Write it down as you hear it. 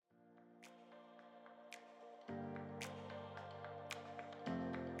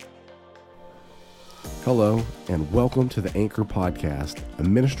Hello, and welcome to the Anchor Podcast, a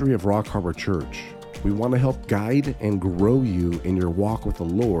ministry of Rock Harbor Church. We want to help guide and grow you in your walk with the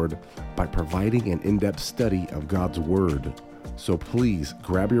Lord by providing an in-depth study of God's Word. So please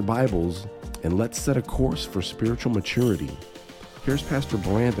grab your Bibles and let's set a course for spiritual maturity. Here's Pastor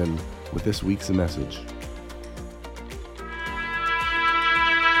Brandon with this week's message.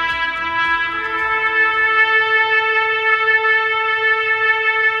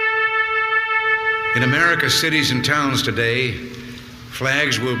 In America's cities and towns today,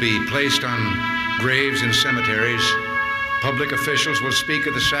 flags will be placed on graves in cemeteries. Public officials will speak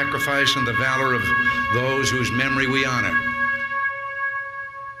of the sacrifice and the valor of those whose memory we honor.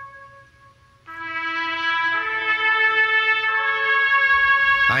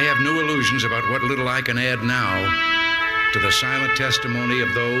 I have no illusions about what little I can add now to the silent testimony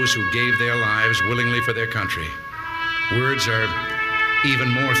of those who gave their lives willingly for their country. Words are even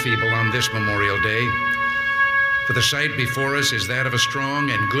more feeble on this Memorial Day, for the sight before us is that of a strong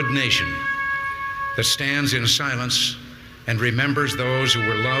and good nation that stands in silence and remembers those who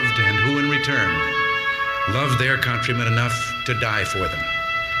were loved and who in return loved their countrymen enough to die for them.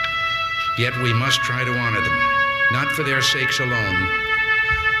 Yet we must try to honor them, not for their sakes alone,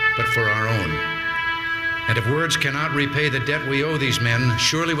 but for our own. And if words cannot repay the debt we owe these men,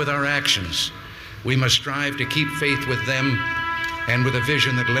 surely with our actions we must strive to keep faith with them and with a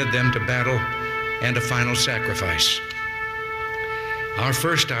vision that led them to battle and a final sacrifice. Our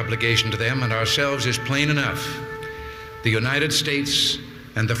first obligation to them and ourselves is plain enough. The United States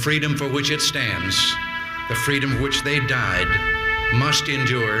and the freedom for which it stands, the freedom for which they died, must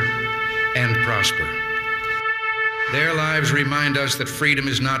endure and prosper. Their lives remind us that freedom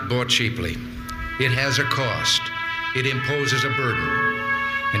is not bought cheaply. It has a cost. It imposes a burden.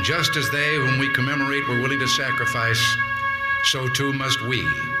 And just as they whom we commemorate were willing to sacrifice, so too must we,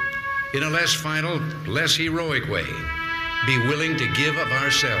 in a less final, less heroic way, be willing to give of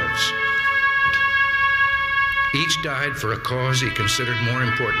ourselves. Each died for a cause he considered more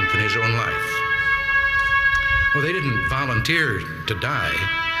important than his own life. Well, they didn't volunteer to die.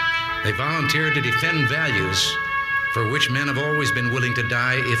 They volunteered to defend values for which men have always been willing to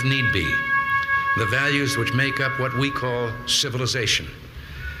die if need be. The values which make up what we call civilization.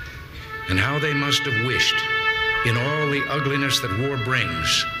 And how they must have wished, in all the ugliness that war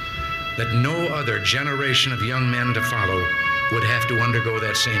brings, that no other generation of young men to follow would have to undergo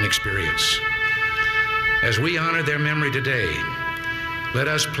that same experience. As we honor their memory today, let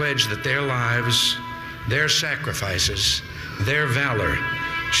us pledge that their lives, their sacrifices, their valor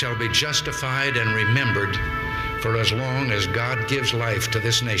shall be justified and remembered for as long as God gives life to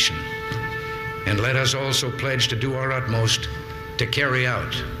this nation. And let us also pledge to do our utmost to carry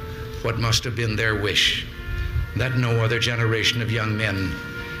out what must have been their wish, that no other generation of young men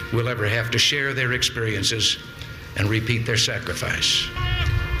will ever have to share their experiences and repeat their sacrifice.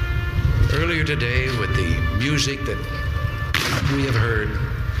 Earlier today, with the music that we have heard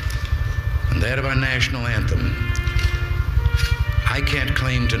and that of our national anthem, I can't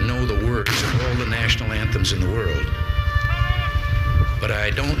claim to know the words of all the national anthems in the world, but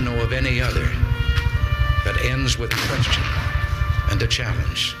I don't know of any other that ends with a question and a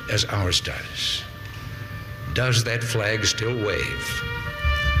challenge as ours does. Does that flag still wave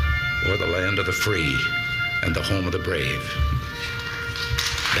o'er the land of the free and the home of the brave?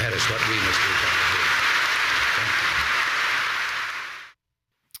 That is what we must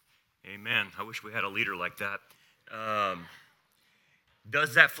do. Amen. I wish we had a leader like that.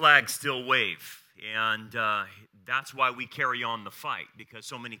 Does that flag still wave? And that's why we carry on the fight, because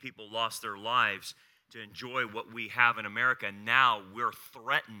so many people lost their lives to enjoy what we have in America. And now we're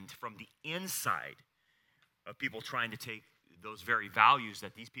threatened from the inside of people trying to take those very values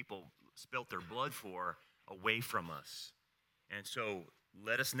that these people spilt their blood for away from us. And so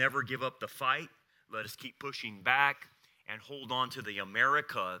let us never give up the fight. Let us keep pushing back and hold on to the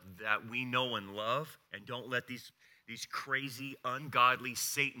America that we know and love, and don't let these crazy, ungodly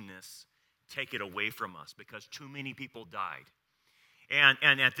Satanists take it away from us, because too many people died.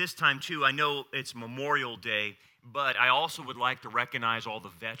 And at this time, too, I know it's Memorial Day, but I also would like to recognize all the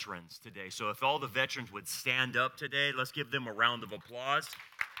veterans today. So if all the veterans would stand up today, let's give them a round of applause.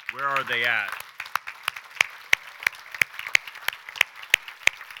 Where are they at?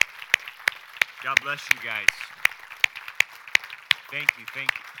 God bless you guys. Thank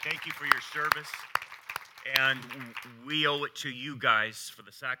you for your service. And we owe it to you guys for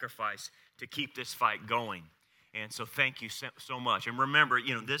the sacrifice to keep this fight going. And so thank you so much. And remember,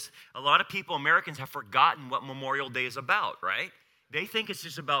 a lot of people, Americans, have forgotten what Memorial Day is about, right? They think it's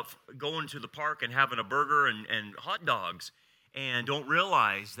just about going to the park and having a burger and hot dogs, and don't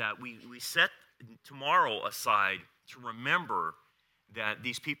realize that we set tomorrow aside to remember that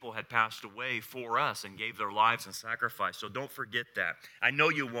these people had passed away for us and gave their lives in sacrifice. So don't forget that. I know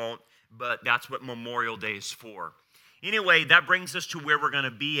you won't, but that's what Memorial Day is for. Anyway, that brings us to where we're going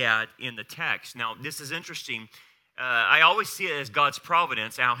to be at in the text. Now, this is interesting. I always see it as God's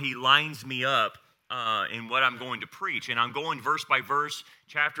providence, how he lines me up in what I'm going to preach. And I'm going verse by verse,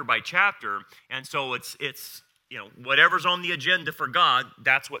 chapter by chapter. And so it's whatever's on the agenda for God,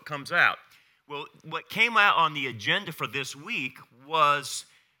 that's what comes out. Well, what came out on the agenda for this week was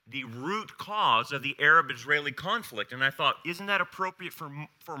the root cause of the Arab-Israeli conflict. And I thought, isn't that appropriate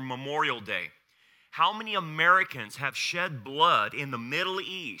for Memorial Day? How many Americans have shed blood in the Middle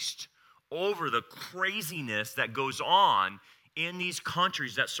East over the craziness that goes on in these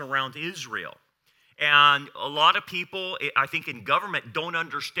countries that surround Israel? And a lot of people, I think in government, don't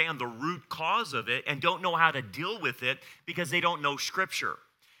understand the root cause of it and don't know how to deal with it because they don't know Scripture.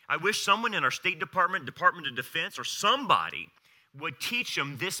 I wish someone in our State Department, Department of Defense, or somebody would teach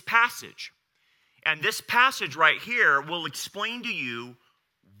them this passage. And this passage right here will explain to you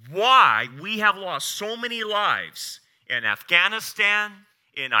why we have lost so many lives in Afghanistan,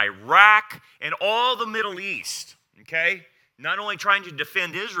 in Iraq, and all the Middle East, okay? Not only trying to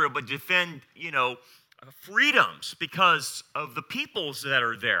defend Israel, but defend, freedoms because of the peoples that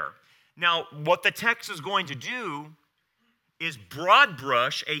are there. Now, what the text is going to do is broad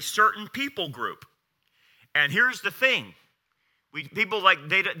brush a certain people group. And here's the thing. People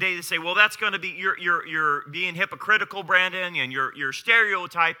they say, well, that's going to be you're being hypocritical, Brandon, and you're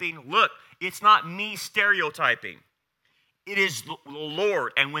stereotyping. Look, it's not me stereotyping. It is the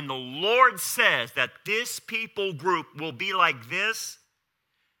Lord. And when the Lord says that this people group will be like this,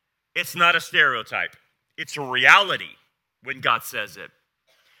 it's not a stereotype. It's a reality when God says it.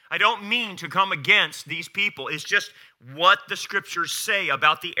 I don't mean to come against these people. It's just what the Scriptures say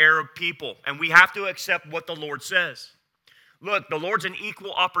about the Arab people. And we have to accept what the Lord says. Look, the Lord's an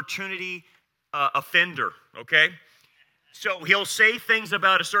equal opportunity offender, okay? So he'll say things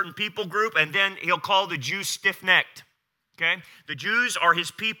about a certain people group, and then he'll call the Jews stiff-necked, okay? The Jews are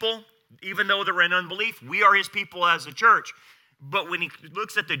his people, even though they're in unbelief. We are his people as a church. But when he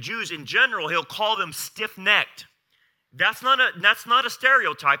looks at the Jews in general, he'll call them stiff-necked. That's not a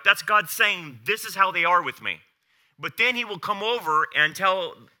stereotype. That's God saying, this is how they are with me. But then he will come over and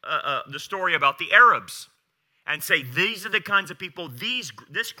tell the story about the Arabs and say, these are the kinds of people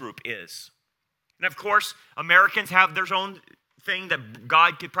this group is. And of course, Americans have their own thing that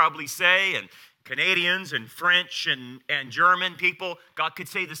God could probably say, and Canadians and French and German people, God could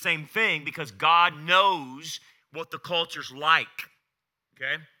say the same thing because God knows what the culture's like,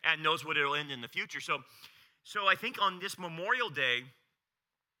 okay? And knows what it'll end in the future. So I think on this Memorial Day,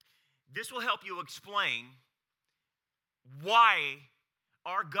 this will help you explain why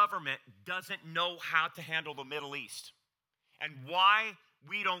our government doesn't know how to handle the Middle East and why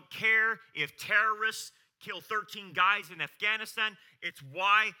we don't care if terrorists kill 13 guys in Afghanistan. It's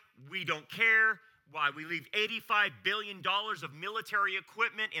why we don't care, why we leave $85 billion of military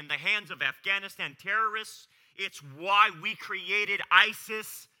equipment in the hands of Afghanistan terrorists. It's why we created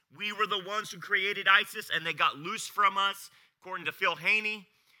ISIS. We were the ones who created ISIS, and they got loose from us, according to Phil Haney.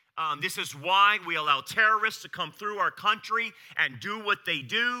 This is why we allow terrorists to come through our country and do what they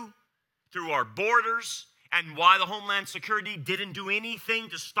do through our borders, and why the Homeland Security didn't do anything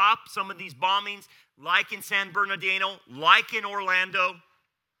to stop some of these bombings, like in San Bernardino, like in Orlando.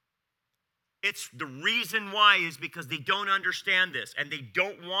 It's the reason why is because they don't understand this, and they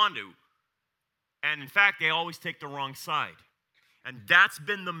don't want to. And in fact, they always take the wrong side. And that's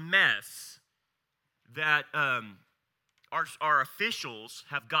been the mess that our officials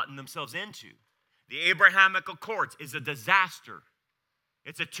have gotten themselves into. The Abrahamic Accords is a disaster.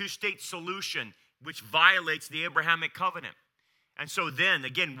 It's a two-state solution which violates the Abrahamic covenant. And so then,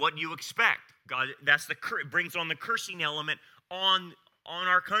 again, what do you expect? God, it brings on the cursing element on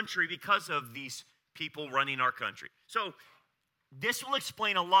our country because of these people running our country. So this will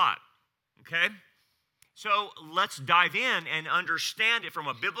explain a lot, okay? So let's dive in and understand it from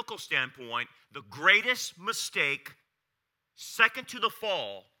a biblical standpoint. The greatest mistake, second to the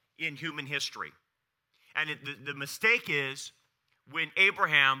fall, in human history. And the mistake is when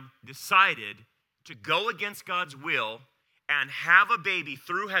Abraham decided to go against God's will and have a baby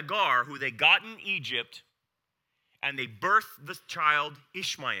through Hagar, who they got in Egypt, and they birthed the child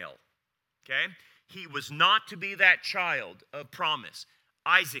Ishmael, okay? He was not to be that child of promise.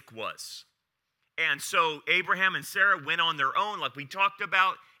 Isaac was. And so Abraham and Sarah went on their own, like we talked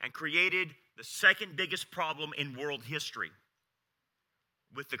about, and created the second biggest problem in world history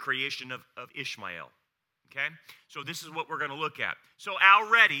with the creation of Ishmael, Okay? So this is what we're going to look at. So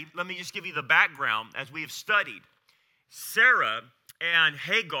already, let me just give you the background as we have studied. Sarah and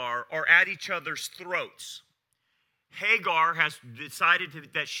Hagar are at each other's throats. Hagar has decided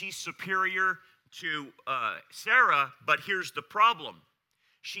that she's superior to Sarah, but here's the problem.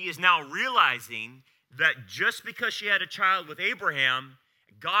 She is now realizing that just because she had a child with Abraham,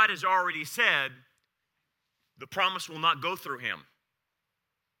 God has already said the promise will not go through him.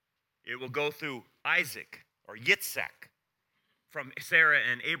 It will go through Isaac or Yitzhak from Sarah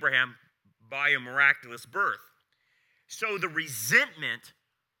and Abraham by a miraculous birth. So the resentment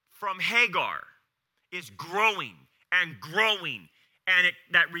from Hagar is growing and growing. And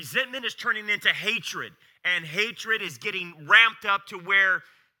that resentment is turning into hatred. And hatred is getting ramped up to where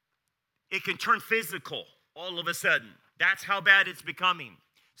it can turn physical all of a sudden. That's how bad it's becoming.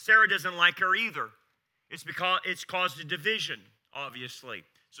 Sarah doesn't like her either. It's because it's caused a division, obviously.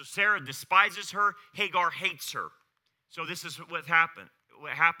 So Sarah despises her. Hagar hates her. So this is what happens.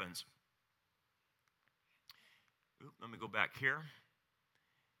 Let me go back here.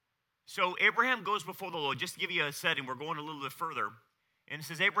 So Abraham goes before the Lord. Just to give you a setting, we're going a little bit further. And it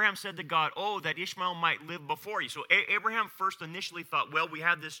says, Abraham said to God, oh, that Ishmael might live before you. So Abraham first initially thought, well, we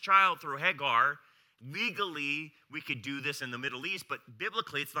had this child through Hagar. Legally, we could do this in the Middle East, but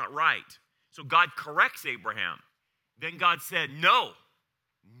biblically, it's not right. So God corrects Abraham. Then God said, no,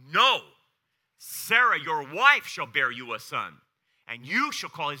 Sarah, your wife, shall bear you a son, and you shall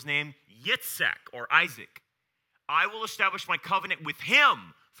call his name Yitzhak, or Isaac. I will establish my covenant with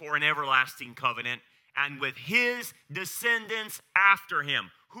him for an everlasting covenant, and with his descendants after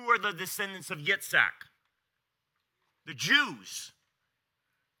him. Who are the descendants of Yitzhak? The Jews.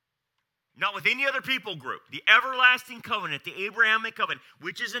 Not with any other people group. The everlasting covenant, the Abrahamic covenant,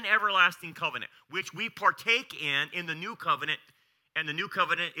 which is an everlasting covenant, which we partake in the new covenant, and the new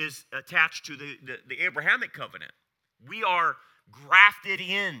covenant is attached to the Abrahamic covenant. We are grafted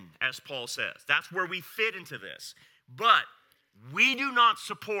in, as Paul says. That's where we fit into this. But we do not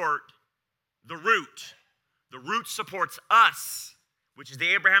support the root. The root supports us, which is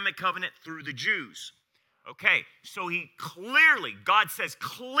the Abrahamic covenant through the Jews. Okay, so God says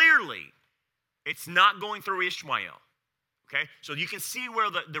clearly, it's not going through Ishmael. Okay, so you can see where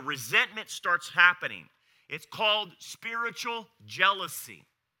the resentment starts happening. It's called spiritual jealousy.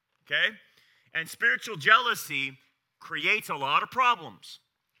 Okay, and spiritual jealousy creates a lot of problems.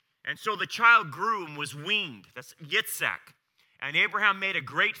 And so the child grew and was weaned. That's Yitzhak. And Abraham made a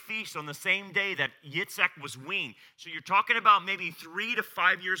great feast on the same day that Yitzhak was weaned. So you're talking about maybe 3 to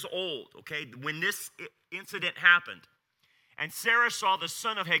 5 years old, okay, when this incident happened. And Sarah saw the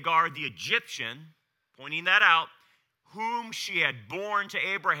son of Hagar, the Egyptian, pointing that out, whom she had borne to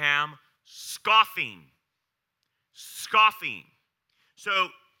Abraham, scoffing. Scoffing. So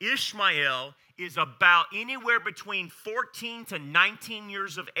Ishmael is about anywhere between 14 to 19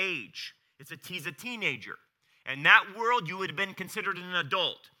 years of age. He's a teenager. In that world, you would have been considered an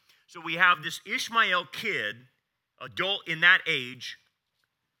adult. So we have this Ishmael kid, adult in that age,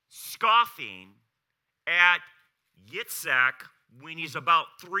 scoffing at Yitzhak when he's about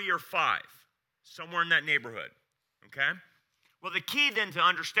 3 or 5, somewhere in that neighborhood. Okay? Well, the key then to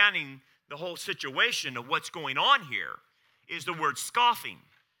understanding the whole situation of what's going on here is the word scoffing.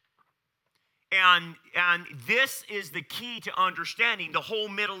 And this is the key to understanding the whole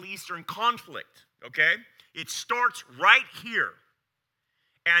Middle Eastern conflict. Okay? It starts right here.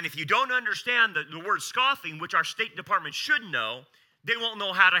 And if you don't understand the word scoffing, which our State Department should know, they won't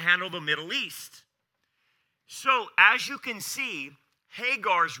know how to handle the Middle East. So, as you can see,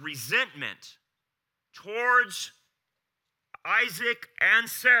 Hagar's resentment towards Isaac and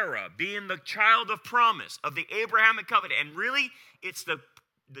Sarah being the child of promise of the Abrahamic covenant, and really it's the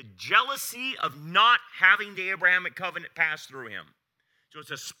jealousy of not having the Abrahamic covenant pass through him. So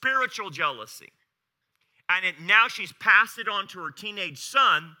it's a spiritual jealousy. And now she's passed it on to her teenage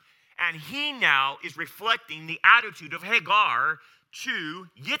son, and he now is reflecting the attitude of Hagar to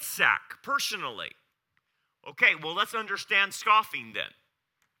Yitzhak personally. Okay, well, let's understand scoffing then.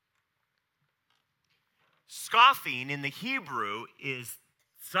 Scoffing in the Hebrew is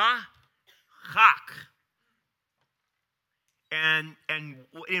tzahak, and it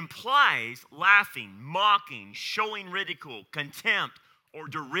implies laughing, mocking, showing ridicule, contempt, or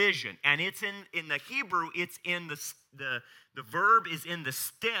derision. And it's in the Hebrew, it's in the verb is in the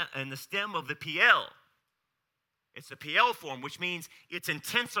stem of the PL. It's the PL form, which means it's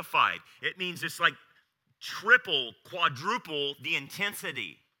intensified. It means it's like triple, quadruple the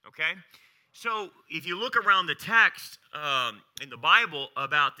intensity. Okay? So if you look around the text in the Bible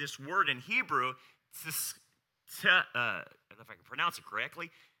about this word in Hebrew, if I can pronounce it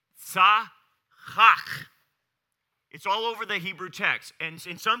correctly, tzahak. It's all over the Hebrew text. And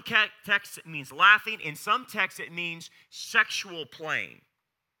in some texts it means laughing. In some texts it means sexual playing.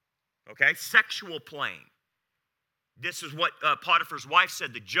 Okay? Sexual playing. This is what Potiphar's wife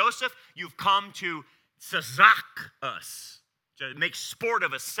said to Joseph. You've come to tzazak us, to make sport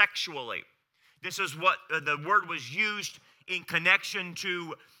of us sexually. This is what the word was used in connection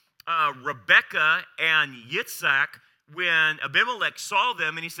to Rebekah and Yitzhak when Abimelech saw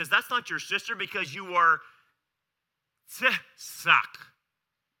them, and he says, that's not your sister because you are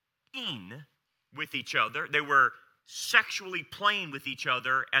in with each other. They were sexually playing with each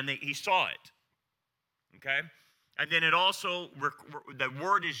other, and he saw it. Okay? And then it also, the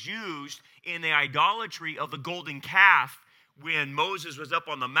word is used in the idolatry of the golden calf when Moses was up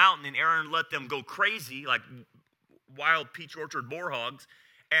on the mountain and Aaron let them go crazy like wild peach orchard boar hogs.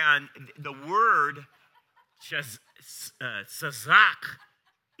 And the word sazak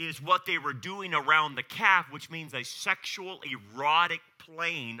is what they were doing around the calf, which means a sexual, erotic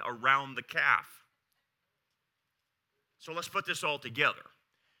playing around the calf. So let's put this all together.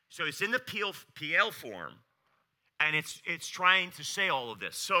 So it's in the PL form, and it's trying to say all of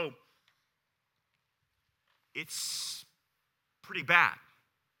this. So it's pretty bad,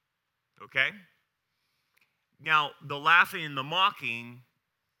 okay? Now, the laughing and the mocking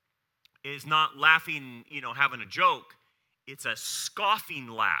is not laughing, having a joke. It's a scoffing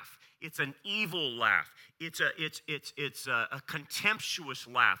laugh. It's an evil laugh. It's a contemptuous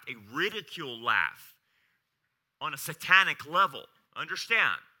laugh, a ridicule laugh on a satanic level.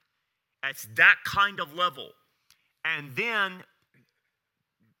 Understand? It's that kind of level. And then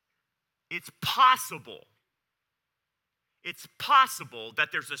it's possible that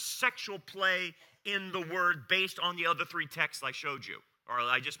there's a sexual play in the word based on the other three texts I showed you, or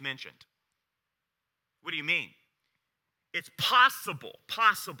I just mentioned. What do you mean? It's possible.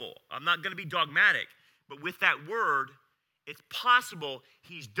 I'm not going to be dogmatic, but with that word, it's possible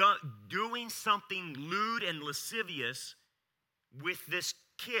he's doing something lewd and lascivious with this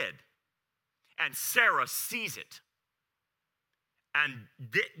kid. And Sarah sees it. And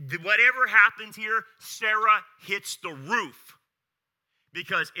whatever happens here, Sarah hits the roof.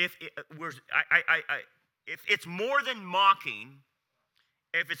 Because if it's more than mocking,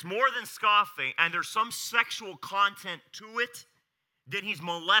 if it's more than scoffing, and there's some sexual content to it, then he's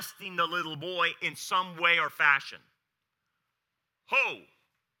molesting the little boy in some way or fashion. Ho!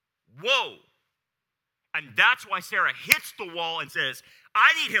 Whoa! And that's why Sarah hits the wall and says,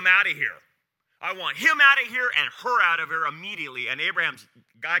 I need him out of here. I want him out of here and her out of here immediately. And Abraham's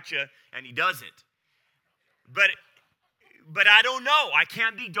gotcha, and he does it. But I don't know. I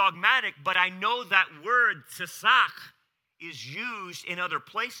can't be dogmatic, but I know that word, tzasak, is used in other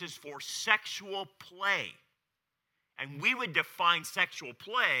places for sexual play. And we would define sexual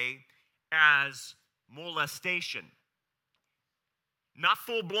play as molestation. Not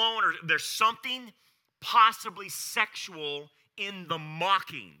full-blown, or there's something possibly sexual in the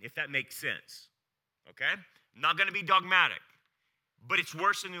mocking, if that makes sense. Okay? I'm not going to be dogmatic, but it's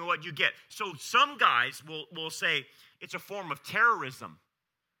worse than what you get. So some guys will say it's a form of terrorism.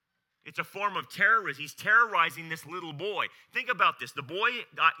 It's a form of terrorism. He's terrorizing this little boy. Think about this. The boy,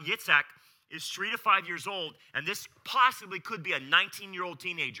 Yitzhak, is 3 to 5 years old, and this possibly could be a 19-year-old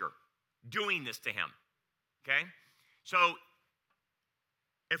teenager doing this to him. Okay? So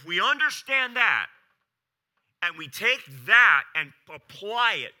if we understand that, and we take that and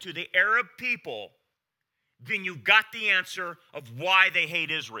apply it to the Arab people, then you got the answer of why they hate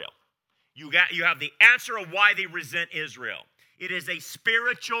Israel. You have the answer of why they resent Israel. It is a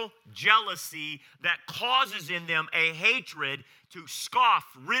spiritual jealousy that causes in them a hatred to scoff,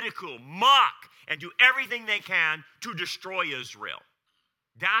 ridicule, mock, and do everything they can to destroy Israel.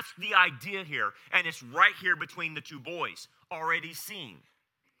 That's the idea here, and it's right here between the two boys, already seen.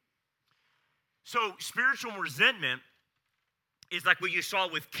 So spiritual resentment is like what you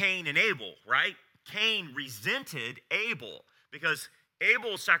saw with Cain and Abel, right? Cain resented Abel because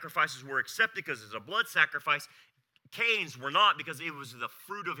Abel's sacrifices were accepted because it's a blood sacrifice. Cain's were not because it was the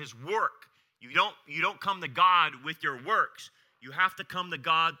fruit of his work. You don't come to God with your works. You have to come to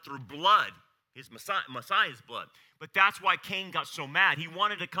God through blood, his Messiah's blood. But that's why Cain got so mad. He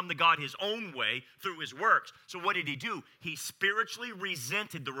wanted to come to God his own way through his works. So what did he do? He spiritually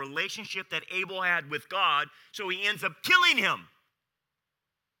resented the relationship that Abel had with God, so he ends up killing him.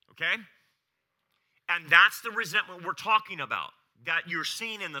 Okay? And that's the resentment we're talking about, that you're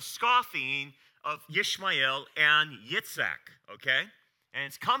seeing in the scoffing of Ishmael and Yitzhak, okay? And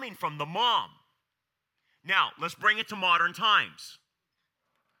it's coming from the mom. Now, let's bring it to modern times.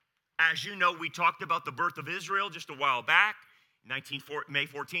 As you know, we talked about the birth of Israel just a while back. May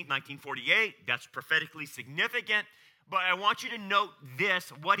 14th, 1948. That's prophetically significant. But I want you to note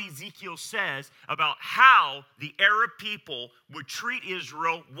this, what Ezekiel says about how the Arab people would treat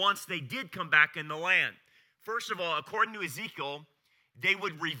Israel once they did come back in the land. First of all, according to Ezekiel, they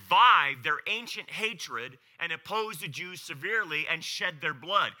would revive their ancient hatred and oppose the Jews severely and shed their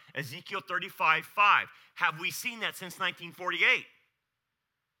blood. Ezekiel 35:5. Have we seen that since 1948?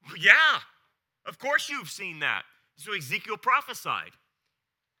 Yeah, of course you've seen that. So Ezekiel prophesied.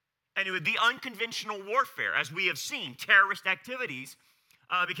 And it would be unconventional warfare, as we have seen, terrorist activities,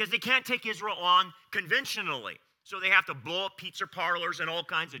 because they can't take Israel on conventionally. So they have to blow up pizza parlors and all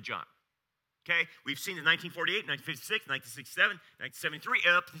kinds of junk. Okay? We've seen it in 1948, 1956, 1967,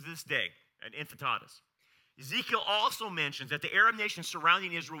 1973, up to this day, at Intifada's. Ezekiel also mentions that the Arab nations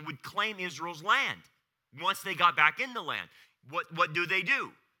surrounding Israel would claim Israel's land once they got back in the land. What do?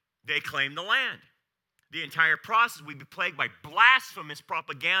 They claim the land. The entire process would be plagued by blasphemous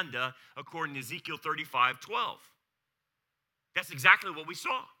propaganda, according to Ezekiel 35:12. That's exactly what we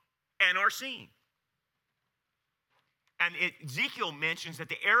saw and are seeing. And Ezekiel mentions that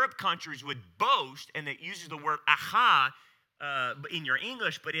the Arab countries would boast, and it uses the word aha in your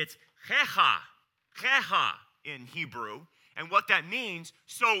English, but it's cheha in Hebrew. And what that means,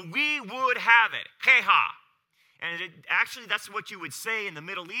 so we would have it, cheha. And actually, that's what you would say in the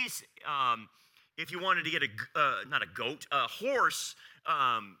Middle East if you wanted to get a horse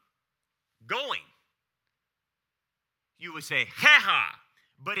going. You would say, cheha.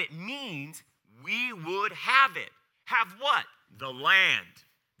 But it means we would have it. Have what? The land.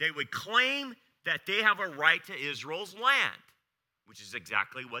 They would claim that they have a right to Israel's land, which is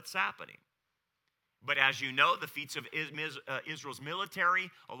exactly what's happening. But as you know, the feats of Israel's military,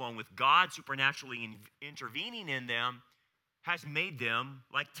 along with God supernaturally intervening in them, has made them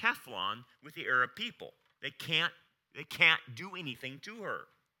like Teflon with the Arab people. They can't do anything to her,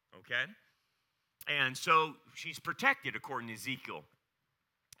 okay? And so she's protected, according to Ezekiel.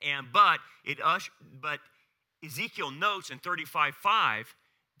 But Ezekiel notes in 35:5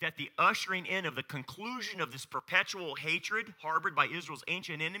 that the ushering in of the conclusion of this perpetual hatred harbored by Israel's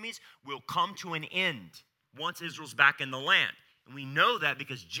ancient enemies will come to an end once Israel's back in the land. And we know that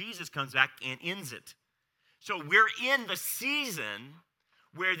because Jesus comes back and ends it. So we're in the season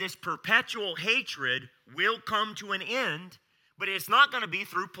where this perpetual hatred will come to an end, but it's not going to be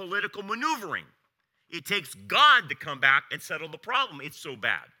through political maneuvering. It takes God to come back and settle the problem. It's so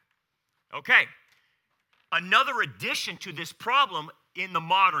bad. Okay. Another addition to this problem in the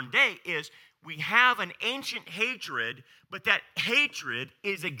modern day is we have an ancient hatred, but that hatred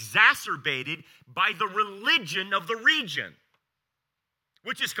is exacerbated by the religion of the region,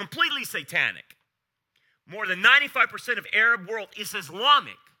 which is completely satanic. More than 95% of Arab world is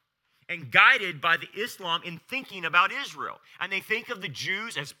Islamic and guided by the Islam in thinking about Israel. And they think of the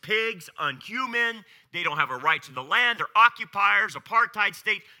Jews as pigs, unhuman. They don't have a right to the land. They're occupiers, apartheid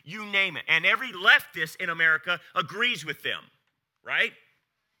state, you name it. And every leftist in America agrees with them, right?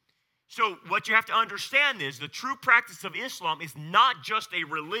 So what you have to understand is the true practice of Islam is not just a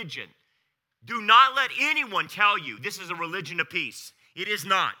religion. Do not let anyone tell you this is a religion of peace. It is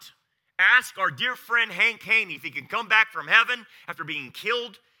not. Ask our dear friend Hank Haney if he can come back from heaven after being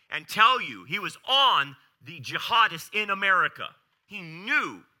killed and tell you he was on the jihadists in America. He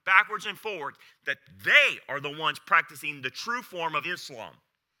knew backwards and forwards that they are the ones practicing the true form of Islam.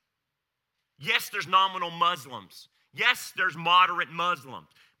 Yes, there's nominal Muslims. Yes, there's moderate Muslims.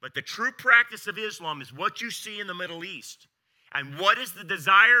 But the true practice of Islam is what you see in the Middle East. And what is the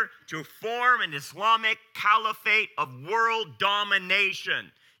desire? To form an Islamic caliphate of world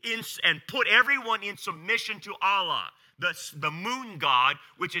domination and put everyone in submission to Allah, the moon god,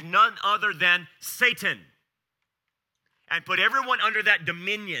 which is none other than Satan. And put everyone under that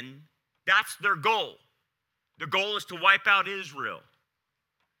dominion. That's their goal. The goal is to wipe out Israel.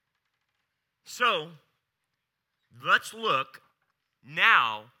 So, let's look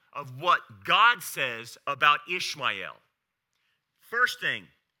now of what God says about Ishmael. First thing,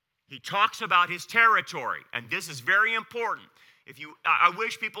 he talks about his territory, and this is very important. I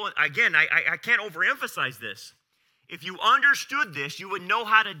wish people, again, I can't overemphasize this. If you understood this, you would know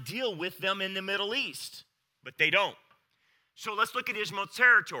how to deal with them in the Middle East, but they don't. So let's look at Ishmael's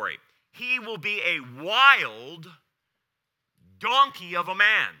territory. He will be a wild donkey of a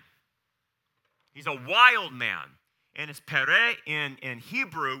man. He's a wild man. And it's pere in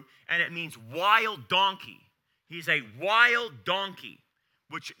Hebrew, and it means wild donkey. He's a wild donkey,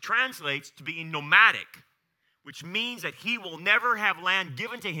 which translates to being nomadic, which means that he will never have land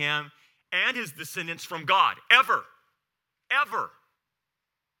given to him and his descendants from God, ever, ever.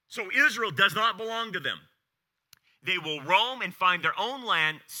 So Israel does not belong to them. They will roam and find their own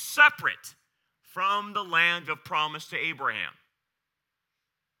land separate from the land of promise to Abraham.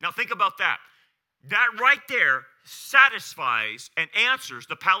 Now think about that. That right there satisfies and answers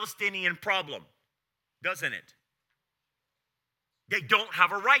the Palestinian problem, doesn't it? They don't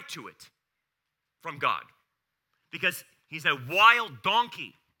have a right to it from God because he's a wild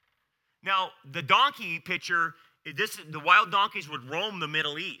donkey. Now, the donkey picture, the wild donkeys would roam the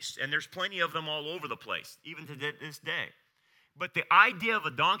Middle East, and there's plenty of them all over the place, even to this day. But the idea of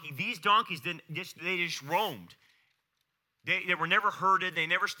a donkey, these donkeys they just roamed. They were never herded. They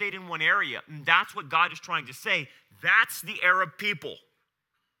never stayed in one area. And that's what God is trying to say. That's the Arab people.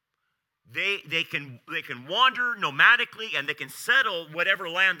 They can wander nomadically and they can settle whatever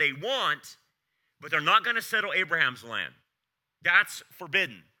land they want, but they're not going to settle Abraham's land. That's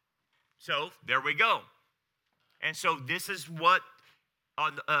forbidden. So there we go. And so this is what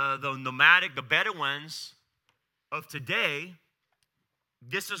the nomadic, the Bedouins of today,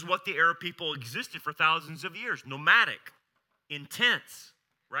 this is what the Arab people existed for thousands of years, nomadic. In tents,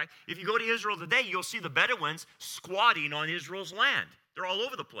 right? If you go to Israel today, you'll see the Bedouins squatting on Israel's land. They're all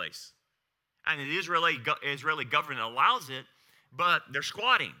over the place. And the Israeli government allows it, but they're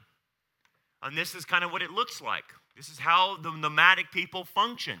squatting. And this is kind of what it looks like. This is how the nomadic people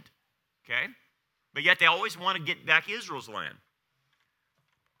functioned, okay? But yet they always want to get back Israel's land.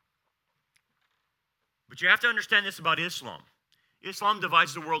 But you have to understand this about Islam. Islam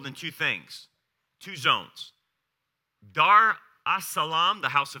divides the world in two things, two zones. Dar as-Salam, the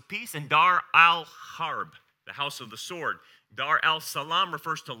house of peace, and Dar al-Harb, the house of the sword. Dar al-Salam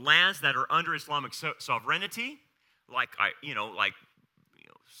refers to lands that are under Islamic sovereignty, like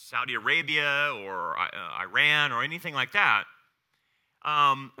Saudi Arabia or Iran or anything like that.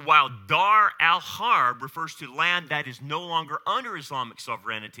 While Dar al-Harb refers to land that is no longer under Islamic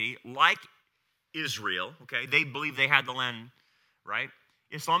sovereignty, like Israel. Okay, they believe they had the land, right?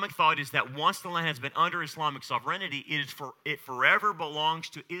 Islamic thought is that once the land has been under Islamic sovereignty, it forever belongs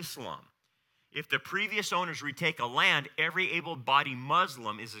to Islam. If the previous owners retake a land, every able-bodied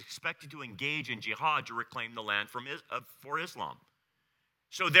Muslim is expected to engage in jihad to reclaim the land for Islam.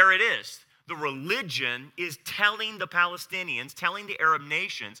 So there it is. The religion is telling the Palestinians, telling the Arab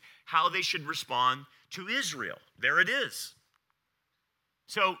nations how they should respond to Israel. There it is.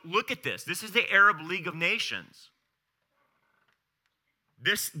 So look at this. This is the Arab League of Nations.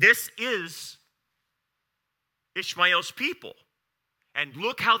 This is Ishmael's people. And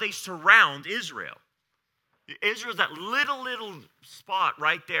look how they surround Israel. Israel's that little spot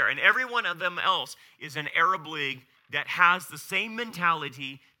right there. And every one of them else is an Arab League that has the same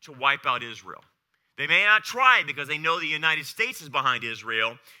mentality to wipe out Israel. They may not try because they know the United States is behind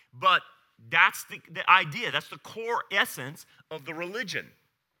Israel, but that's the idea. That's the core essence of the religion.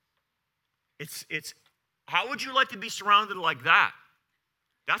 It's how would you like to be surrounded like that?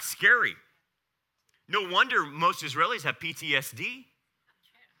 That's scary. No wonder most Israelis have PTSD.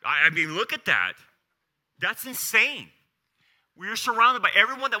 I mean, look at that. That's insane. We're surrounded by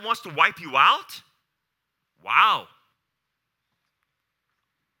everyone that wants to wipe you out. Wow.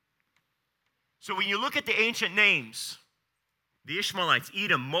 So when you look at the ancient names, the Ishmaelites,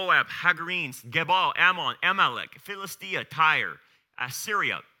 Edom, Moab, Hagarenes, Gebal, Ammon, Amalek, Philistia, Tyre,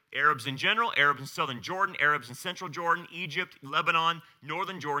 Assyria, Arabs in general, Arabs in southern Jordan, Arabs in central Jordan, Egypt, Lebanon,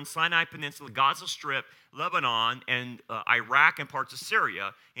 northern Jordan, Sinai Peninsula, Gaza Strip, Lebanon, and Iraq and parts of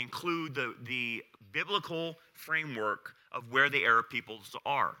Syria include the biblical framework of where the Arab peoples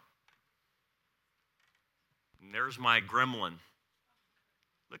are. And there's my gremlin.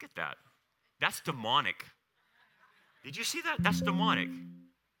 Look at that. That's demonic. Did you see that? That's demonic.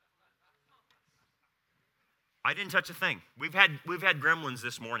 I didn't touch a thing. We've had gremlins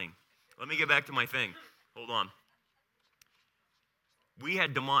this morning. Let me get back to my thing. Hold on. We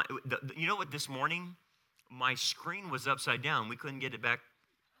had you know what? This morning, my screen was upside down. We couldn't get it back.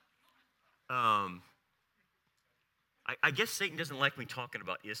 I guess Satan doesn't like me talking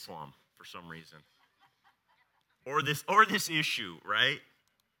about Islam for some reason, or this issue, right?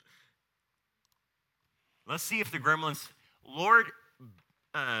 Let's see if the gremlins. Lord,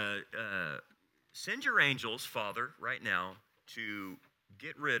 send your angels, Father, right now to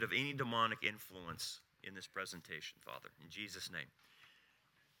get rid of any demonic influence in this presentation, Father, in Jesus' name.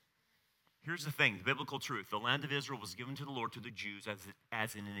 Here's the thing, the biblical truth. The land of Israel was given to the Lord, to the Jews,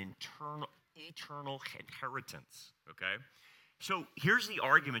 as in an eternal inheritance, okay? So here's the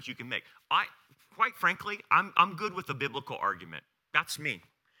argument you can make. Quite frankly, I'm good with the biblical argument. That's me.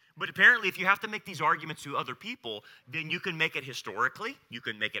 But apparently, if you have to make these arguments to other people, then you can make it historically, you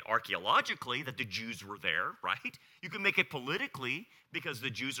can make it archaeologically that the Jews were there, right? You can make it politically because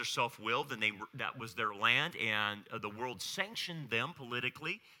the Jews are self-willed and that was their land, and the world sanctioned them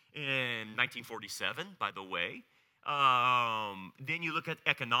politically in 1947, by the way. Then you look at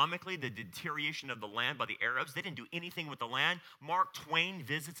economically, the deterioration of the land by the Arabs. They didn't do anything with the land. Mark Twain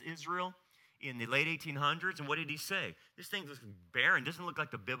visits Israel in the late 1800s, and what did he say? This thing looks barren. Doesn't look like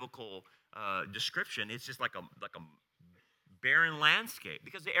the biblical description. It's just like a barren landscape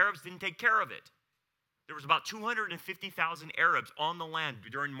because the Arabs didn't take care of it. There was about 250,000 Arabs on the land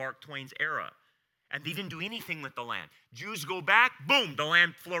during Mark Twain's era, and they didn't do anything with the land. Jews go back, boom, the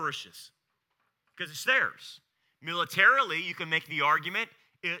land flourishes because it's theirs. Militarily, you can make the argument,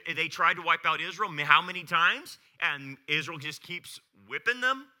 they tried to wipe out Israel how many times? And Israel just keeps whipping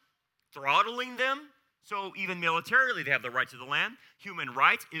them, throttling them. So even militarily, they have the right to the land. Human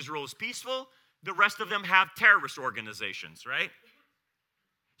rights, Israel is peaceful. The rest of them have terrorist organizations, right?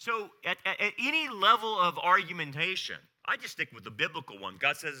 So at any level of argumentation, I just stick with the biblical one.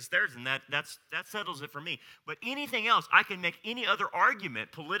 God says it's theirs, and that settles it for me. But anything else, I can make any other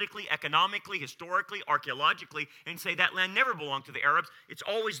argument politically, economically, historically, archaeologically, and say that land never belonged to the Arabs. It's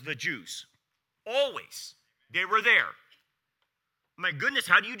always the Jews. Always. They were there. My goodness,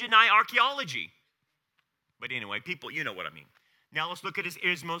 how do you deny archaeology? But anyway, people, you know what I mean. Now let's look at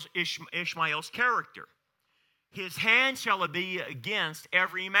Ishmael's character. His hand shall be against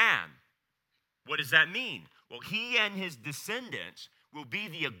every man. What does that mean? Well, he and his descendants will be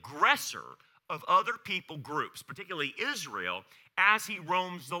the aggressor of other people groups, particularly Israel, as he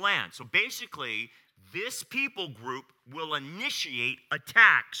roams the land. So basically, this people group will initiate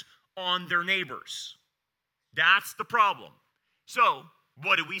attacks on their neighbors. That's the problem. So,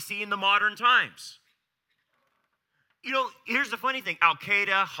 what do we see in the modern times? You know, here's the funny thing.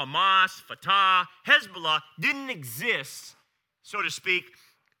 Al-Qaeda, Hamas, Fatah, Hezbollah didn't exist, so to speak,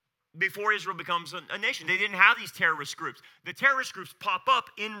 before Israel becomes a nation. They didn't have these terrorist groups. The terrorist groups pop up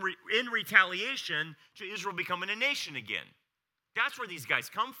in retaliation to Israel becoming a nation again. That's where these guys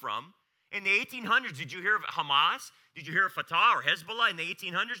come from. In the 1800s, did you hear of Hamas? Did you hear of Fatah or Hezbollah in the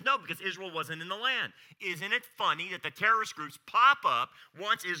 1800s? No, because Israel wasn't in the land. Isn't it funny that the terrorist groups pop up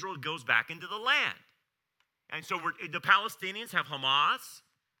once Israel goes back into the land? And so the Palestinians have Hamas.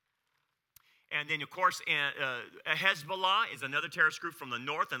 And then, of course, Hezbollah is another terrorist group from the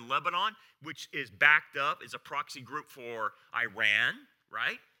north in Lebanon, which is backed up, is a proxy group for Iran,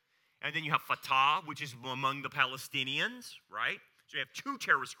 right? And then you have Fatah, which is among the Palestinians, right? So you have two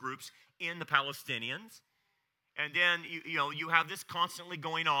terrorist groups in the Palestinians. And then, you have this constantly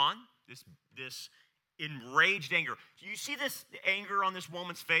going on, this enraged anger. Do you see this anger on this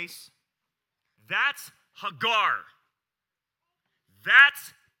woman's face? That's Hagar.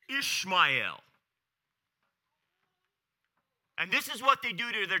 That's Ishmael. And this is what they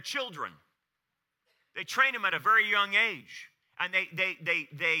do to their children. They train them at a very young age. And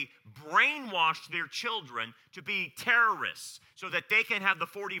they brainwash their children to be terrorists so that they can have the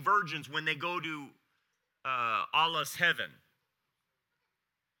 40 virgins when they go to Allah's heaven.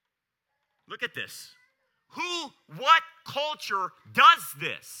 Look at this. What culture does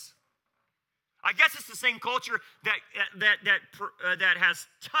this? I guess it's the same culture that has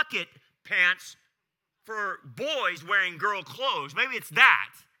tuck-it pants for boys wearing girl clothes. Maybe it's that.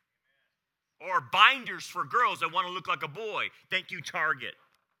 Or binders for girls that want to look like a boy. Thank you, Target.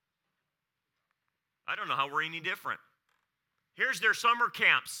 I don't know how we're any different. Here's their summer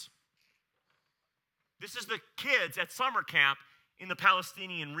camps. This is the kids at summer camp in the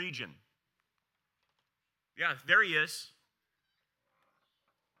Palestinian region. Yeah, there he is.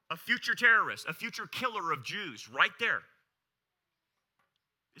 A future terrorist, a future killer of Jews, right there.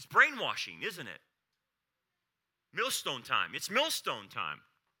 It's brainwashing, isn't it? Millstone time. It's millstone time.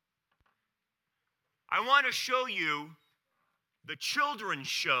 I want to show you the children's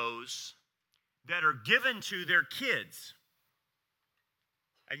shows that are given to their kids.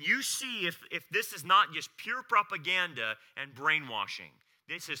 And you see if this is not just pure propaganda and brainwashing.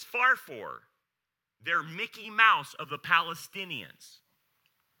 This is Farfor. They're Mickey Mouse of the Palestinians.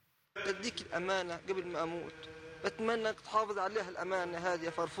 بديك الأمانة قبل ما أموت بتمنى تحافظ عليها الأمانة هذه يا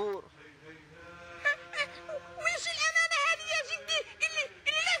فرفور وإيش الأمانة هذه يا جدي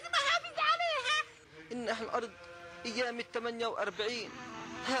اللي لازم أحافظ عليها إن إحنا الأرض أيام 48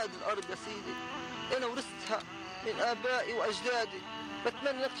 هذه الأرض يا سيدي أنا ورثتها من آبائي وأجدادي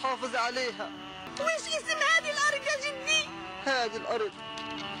بتمنى تحافظ عليها وإيش اسم هذه الأرض يا جدي هذه الأرض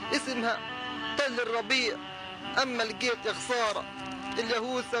اسمها تل الربيع أما لقيت يا خسارة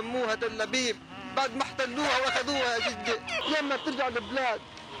اليهود سموها تل أبيب بعد ما احتلوها واخذوها يا جدي لما بترجع البلاد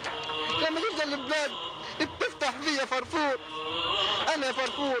لما ترجع البلاد بتفتح فيها فرفور. أنا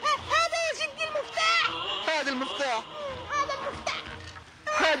فرفور. هذا يا جدي المفتاح. هذا المفتاح. هذا المفتاح.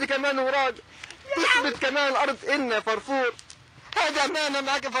 هذه كمان أوراق تثبت كمان الأرض إنها فرفور. هذه أمانة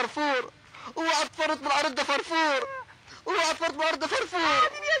معك فرفور. اوعى تفرط بالأرض ده فرفور. اوعى تفرط بالأرض ده فرفور.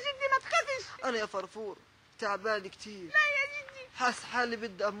 حاضر يا جدي ما تخافش. أنا يا فرفور تعبان كتير. لا يا جدي. حاسس حالي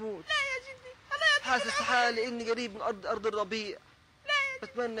بدي أموت. لا يا جدي. الله يطول حاسس عمرك. حالي إني قريب من أرض الربيع. لا يا جدي.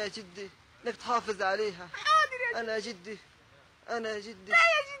 بتمنى يا جدي إنك تحافظ عليها. حاضر يا جدي. أنا يا جدي. أنا يا جدي. لا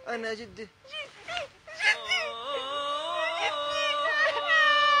يا جدي. أنا يا جدي. جدي. جدي.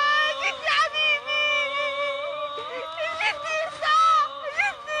 جدي حبيبي. جدي صح.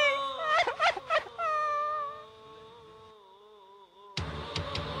 جدي.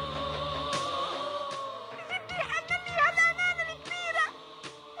 جدي حملني على الأمانة الكبيرة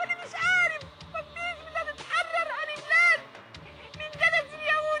وأنا مش عارف قديش بدنا نتحرر عن البلاد من جلد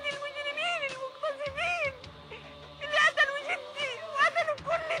اليهود المجرمين المقتزمين اللي قتلوا جدي وقتلوا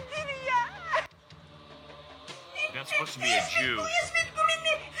كل الدنيا. That's supposed to be a Jew. ويسمعكم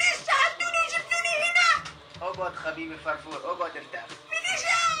مني ليش ساعدتوني وجبتوني هنا؟ اقعد حبيبي فرفور. اقعد ارتاح. مش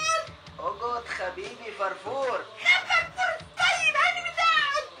قاعد. اقعد حبيبي فرفور. خبر فرص. طيب أنا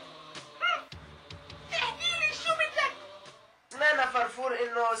متقاعد. احكي لي شو بدك؟ سمعنا فرفور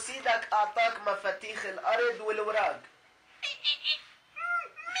انه سيدك اعطاك مفاتيح الارض والوراق.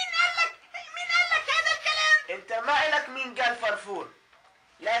 مين قال لك هذا الكلام؟ انت ما إلك مين قال فرفور،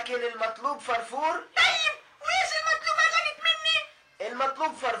 لكن المطلوب فرفور. طيب وإيش المطلوب منك مني؟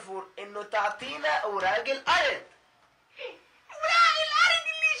 المطلوب فرفور انه تعطينا اوراق الارض. أوراق الأرض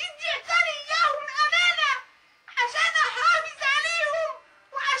اللي جدي اعطاني إياهم أمانة عشان أحافظ عليهم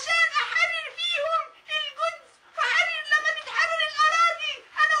وعشان أحرر فيهم القدس وأحرر لما تتحرر الأراضي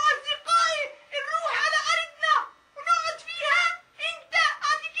أنا وأصدقائي نروح على أرضنا ونقعد فيها. أنت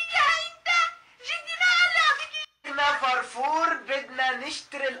أعطيك إياها. أنت جدي ما قال لي أعطيك إياها. احنا فرفور بدنا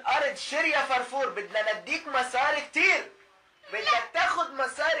نشتري الارض. شري يا فرفور. بدنا نديك مصاري كتير. بدك تاخد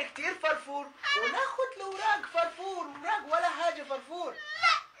مصاري كتير فرفور وناخد الاوراق فرفور. اوراق ولا حاجه فرفور.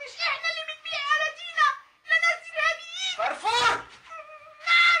 لا مش إحنا اللي بنبيع أراضينا لناس إرهابيين. فرفور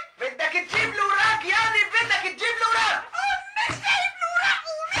نعم. بدك تجيب الاوراق. يعني بدك تجيب الاوراق. مش سايب الأوراق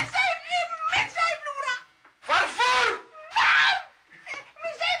ومش سايب إيه مش سايب الأوراق. فرفور نعم.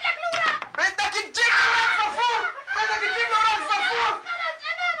 مش سايب لك الأوراق. بدك تجيب الاوراق فرفور. بدك تجيب الاوراق فرفور.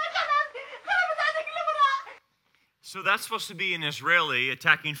 خلاص أعطيك الأوراق. So that's supposed to be an Israeli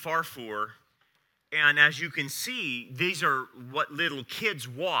attacking Farfur. And as you can see, these are what little kids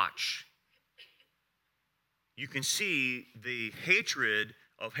watch. You can see the hatred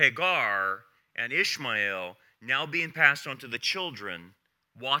of Hagar and Ishmael now being passed on to the children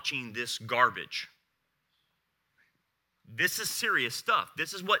watching this garbage. This is serious stuff.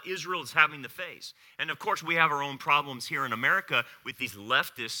 This is what Israel is having to face. And of course, we have our own problems here in America with these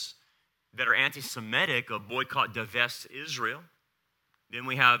leftists that are anti-Semitic of boycott, divest Israel. Then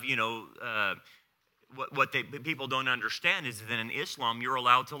we have, what people don't understand is that in Islam, you're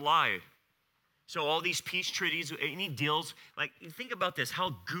allowed to lie. So all these peace treaties, any deals, like think about this,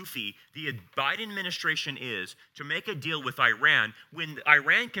 how goofy the Biden administration is to make a deal with Iran when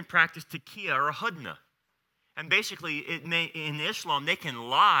Iran can practice taqiyya or hudna. And basically, in Islam, they can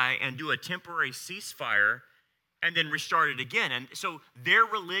lie and do a temporary ceasefire and then restart it again. And so their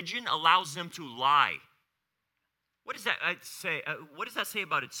religion allows them to lie. What does that say? What does that say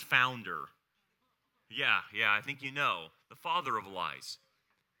about its founder? Yeah, I think you know. The father of lies.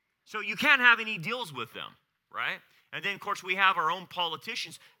 So you can't have any deals with them, right? And then, of course, we have our own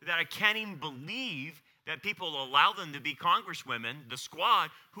politicians that I can't even believe that people allow them to be congresswomen, the squad,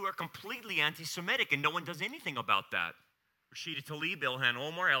 who are completely anti-Semitic, and no one does anything about that. Rashida Tlaib, Ilhan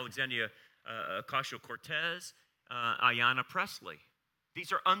Omar, Alexandria Ocasio-Cortez, Ayanna Pressley.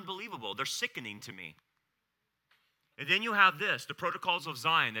 These are unbelievable. They're sickening to me. And then you have this, the Protocols of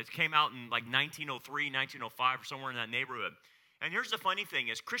Zion that came out in like 1903, 1905, or somewhere in that neighborhood. And here's the funny thing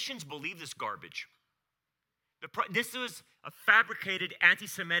is Christians believe this garbage. This was a fabricated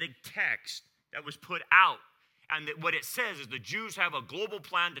anti-Semitic text that was put out. And what it says is the Jews have a global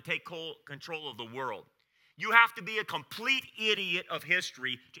plan to take control of the world. You have to be a complete idiot of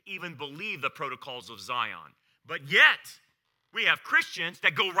history to even believe the Protocols of Zion. But yet, we have Christians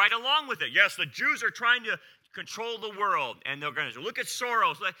that go right along with it. Yes, the Jews are trying to control the world. And they're going to look at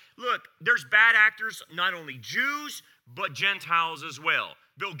Soros. Look, there's bad actors, not only Jews, but Gentiles as well.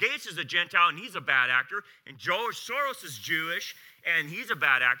 Bill Gates is a Gentile, and he's a bad actor. And George Soros is Jewish, and he's a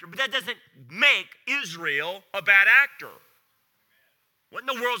bad actor. But that doesn't make Israel a bad actor. What in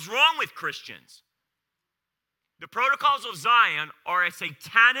the world's wrong with Christians? The protocols of Zion are a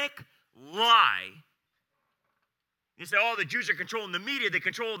satanic lie. You say, oh, the Jews are controlling the media, they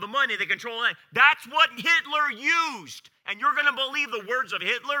control the money, they control that. That's what Hitler used. And you're going to believe the words of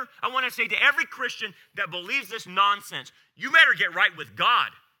Hitler? I want to say to every Christian that believes this nonsense, you better get right with God,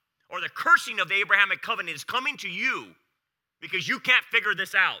 or the cursing of the Abrahamic covenant is coming to you because you can't figure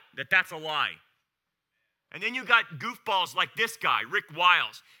this out, that's a lie. And then you got goofballs like this guy, Rick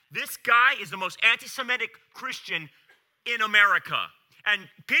Wiles. This guy is the most anti-Semitic Christian in America. And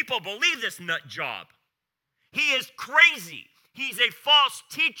people believe this nut job. He is crazy. He's a false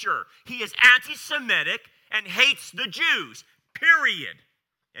teacher. He is anti-Semitic and hates the Jews, period.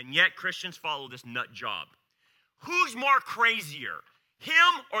 And yet Christians follow this nut job. Who's more crazier, him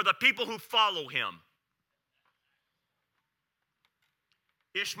or the people who follow him?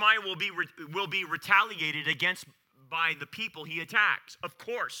 Ishmael will be retaliated against by the people he attacks, of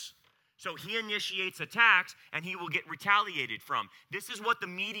course. So he initiates attacks and he will get retaliated from. This is what the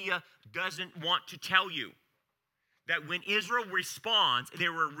media doesn't want to tell you. That when Israel responds, they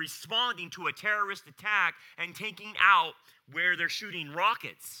were responding to a terrorist attack and taking out where they're shooting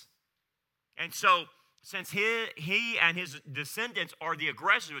rockets. And so, since he and his descendants are the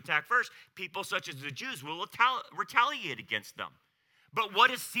aggressors who attack first, people such as the Jews will retaliate against them. But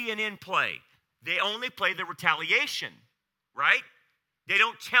what does CNN play? They only play the retaliation, right? They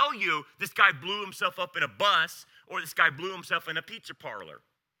don't tell you this guy blew himself up in a bus or this guy blew himself in a pizza parlor.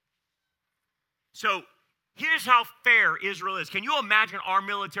 So, here's how fair Israel is. Can you imagine our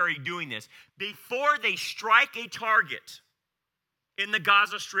military doing this? Before they strike a target in the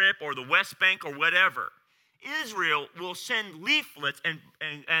Gaza Strip or the West Bank or whatever, Israel will send leaflets,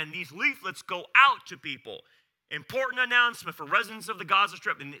 and these leaflets go out to people. Important announcement for residents of the Gaza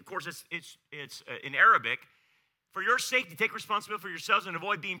Strip, and of course it's in Arabic. For your safety, take responsibility for yourselves and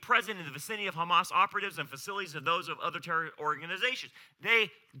avoid being present in the vicinity of Hamas operatives and facilities of those of other terror organizations. They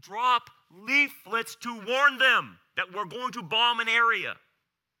drop leaflets to warn them that we're going to bomb an area.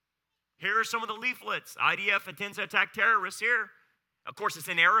 Here are some of the leaflets. IDF intends to attack terrorists here. Of course, it's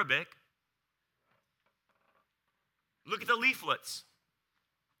in Arabic. Look at the leaflets.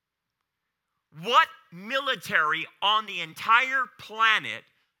 What military on the entire planet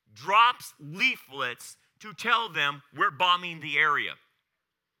drops leaflets to tell them we're bombing the area?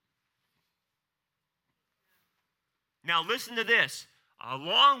 Now listen to this.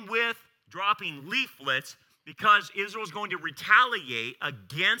 Along with dropping leaflets, because Israel is going to retaliate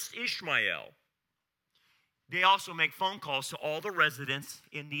against Ishmael, they also make phone calls to all the residents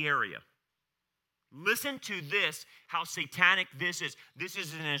in the area. Listen to this, how satanic this is. This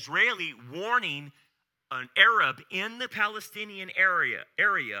is an Israeli warning an Arab in the Palestinian area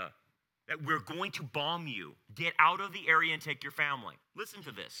that we're going to bomb you. Get out of the area and take your family. Listen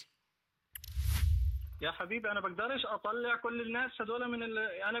to this. يا حبيبي أنا بقدرش أطلع كل الناس هذول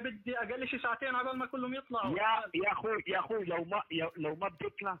أنا بدي أقل شيء ساعتين عبال ما كلهم يطلعوا. يا أخوي لو ما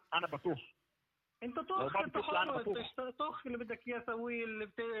بتطلع أنا بطوح. أنت طخ أنت حر طخ اللي بدك إياه سويه اللي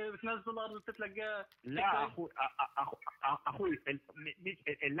بتنزل الأرض وبتتلقاه. لا أخوي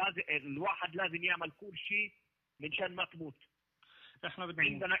لازم الواحد لازم يعمل كل شيء منشان ما تموت. احنا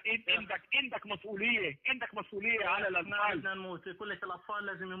بدنا عندك مسؤولية على الأطفال. بدنا نموت، كل الأطفال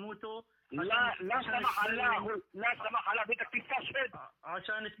لازم يموتوا. لا سمح الله بدك تستشهد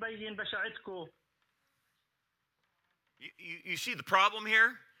عشان تبين بشاعتكم. You see the problem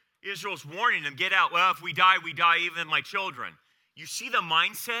here? Israel's warning them, get out. Well, if we die, even my children. You see the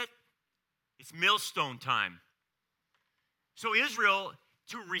mindset? It's millstone time. So Israel,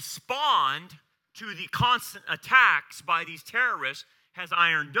 to respond to the constant attacks by these terrorists, has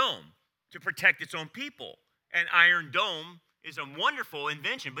Iron Dome to protect its own people. And Iron Dome is a wonderful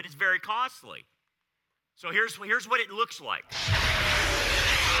invention, but it's very costly. So here's what it looks like.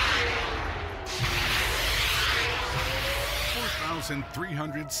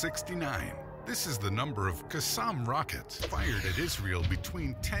 4,369. This is the number of Qassam rockets fired at Israel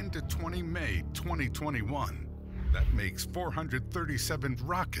between 10 to 20 May 2021. That makes 437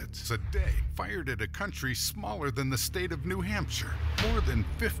 rockets a day fired at a country smaller than the state of New Hampshire. More than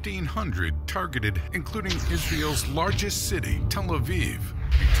 1,500 targeted, including Israel's largest city, Tel Aviv.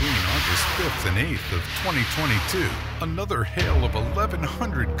 Between August 5th and 8th of 2022, another hail of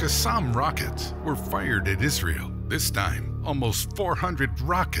 1,100 Qassam rockets were fired at Israel. This time, almost 400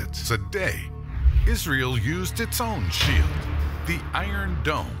 rockets a day. Israel used its own shield, the Iron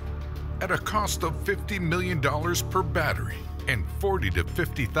Dome, at a cost of $50 million per battery and $40,000 to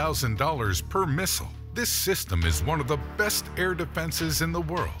 $50,000 per missile. This system is one of the best air defenses in the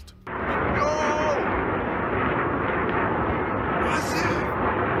world.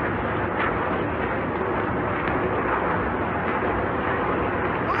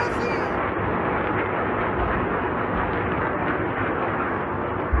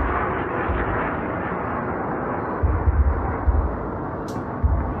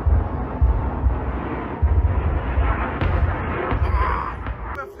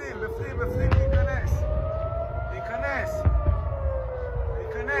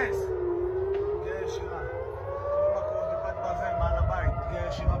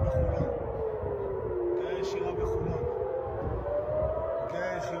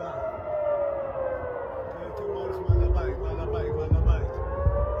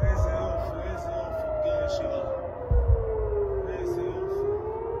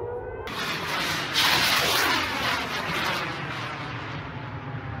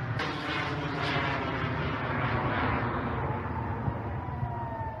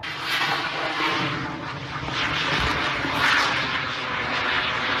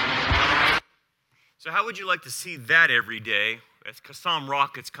 How would you like to see that every day as Qassam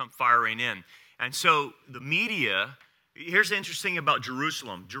rockets come firing in? And so the media, here's the interesting thing about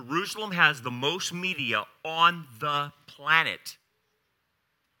Jerusalem. Jerusalem has the most media on the planet.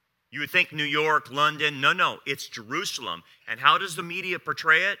 You would think New York, London. No, it's Jerusalem. And how does the media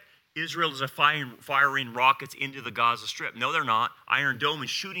portray it? Israel is firing rockets into the Gaza Strip. No, they're not. Iron Dome is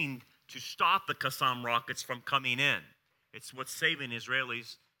shooting to stop the Qassam rockets from coming in. It's what's saving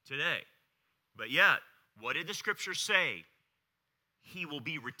Israelis today. But yet, what did the scripture say? He will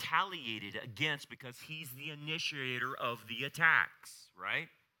be retaliated against because he's the initiator of the attacks, right?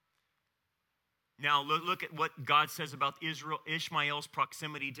 Now, look at what God says about Ishmael's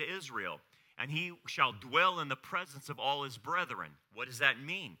proximity to Israel. And he shall dwell in the presence of all his brethren. What does that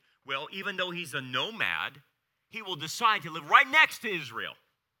mean? Well, even though he's a nomad, he will decide to live right next to Israel.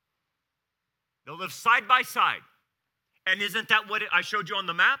 They'll live side by side. And isn't that what I showed you on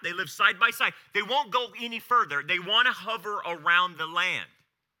the map? They live side by side. They won't go any further. They want to hover around the land,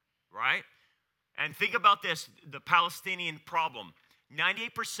 right? And think about this, the Palestinian problem.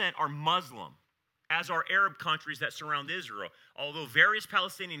 98% are Muslim, as are Arab countries that surround Israel. Although various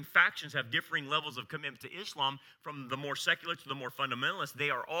Palestinian factions have differing levels of commitment to Islam, from the more secular to the more fundamentalist, they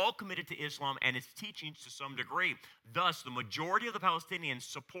are all committed to Islam and its teachings to some degree. Thus, the majority of the Palestinians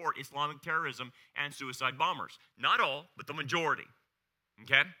support Islamic terrorism and suicide bombers. Not all, but the majority.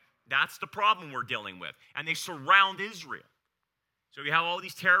 Okay? That's the problem we're dealing with. And they surround Israel. So you have all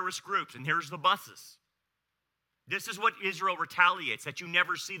these terrorist groups, and here's the buses. This is what Israel retaliates, that you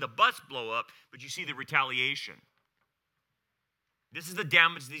never see the bus blow up, but you see the retaliation. This is the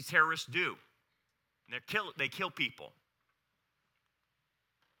damage these terrorists do. They kill people.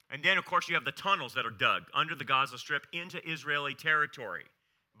 And then, of course, you have the tunnels that are dug under the Gaza Strip into Israeli territory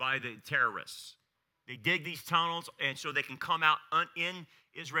by the terrorists. They dig these tunnels, and so they can come out in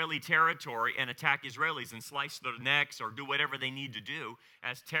Israeli territory and attack Israelis and slice their necks or do whatever they need to do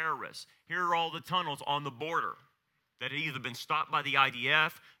as terrorists. Here are all the tunnels on the border that had either been stopped by the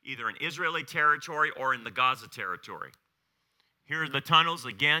IDF, either in Israeli territory or in the Gaza territory. Here are the tunnels,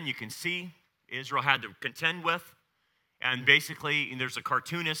 again, you can see Israel had to contend with. And basically, there's a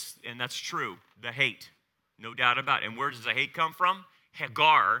cartoonist, and that's true, the hate, no doubt about it. And where does the hate come from?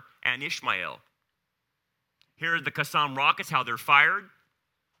 Hagar and Ishmael. Here are the Qassam rockets, how they're fired.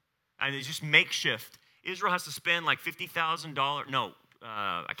 And it's just makeshift. Israel has to spend like $50,000. No,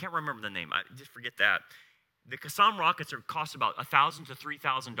 I can't remember the name. I just forget that. The Qassam rockets cost about $1,000 to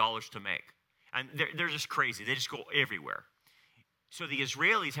 $3,000 to make. And they're just crazy. They just go everywhere. So the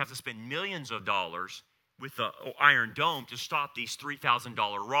Israelis have to spend millions of dollars with the Iron Dome to stop these $3,000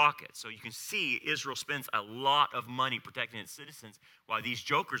 rockets. So you can see Israel spends a lot of money protecting its citizens while these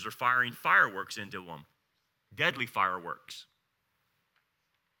jokers are firing fireworks into them. Deadly fireworks.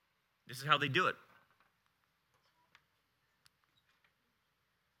 This is how they do it.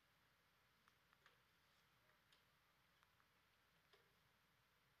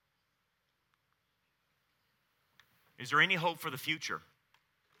 Is there any hope for the future?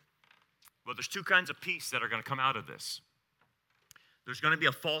 Well, there's two kinds of peace that are going to come out of this. There's going to be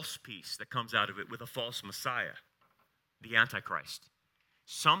a false peace that comes out of it with a false Messiah, the Antichrist.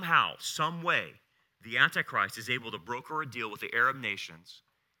 Somehow, some way, the Antichrist is able to broker a deal with the Arab nations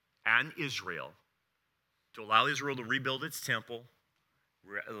and Israel to allow Israel to rebuild its temple,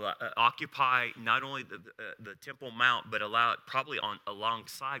 occupy not only the Temple Mount, but allow it probably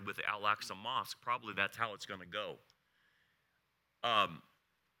alongside with the Al-Aqsa Mosque. Probably that's how it's going to go.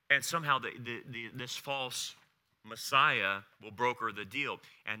 And somehow this false Messiah will broker the deal.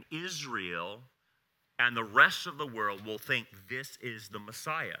 And Israel and the rest of the world will think this is the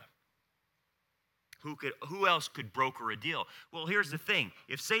Messiah. Who else could broker a deal? Well, here's the thing.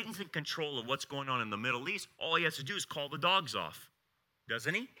 If Satan's in control of what's going on in the Middle East, all he has to do is call the dogs off,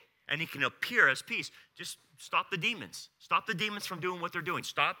 doesn't he? And he can appear as peace. Just stop the demons. Stop the demons from doing what they're doing.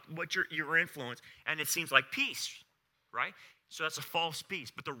 Stop what your influence, and it seems like peace, right? So that's a false peace.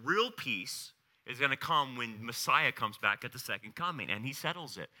 But the real peace is going to come when Messiah comes back at the second coming, and he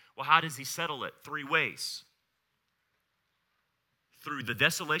settles it. Well, how does he settle it? 3 ways. Through the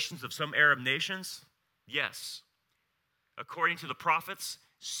desolations of some Arab nations? Yes. According to the prophets,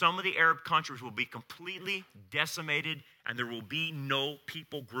 some of the Arab countries will be completely decimated, and there will be no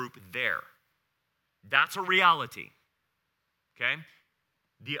people group there. That's a reality. Okay?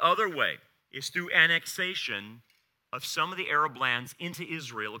 The other way is through annexation of some of the Arab lands into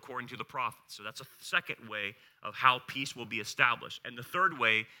Israel, according to the prophets. So that's a second way of how peace will be established. And the third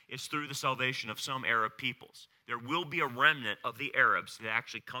way is through the salvation of some Arab peoples. There will be a remnant of the Arabs that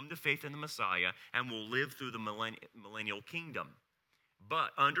actually come to faith in the Messiah and will live through the millennial kingdom.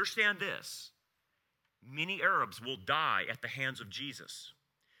 But understand this, Many Arabs will die at the hands of Jesus.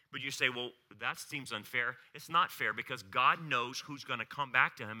 But you say, well, that seems unfair. It's not fair because God knows who's going to come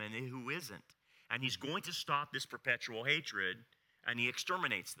back to him and who isn't. And he's going to stop this perpetual hatred, and he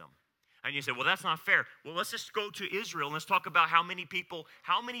exterminates them. And you say, well, that's not fair. Well, let's just go to Israel and let's talk about how many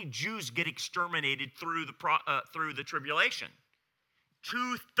Jews get exterminated through the tribulation.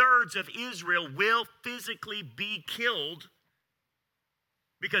 2/3 of Israel will physically be killed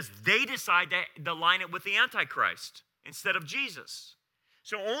because they decide to line it with the Antichrist instead of Jesus.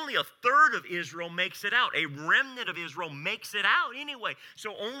 So only 1/3 of Israel makes it out. A remnant of Israel makes it out anyway.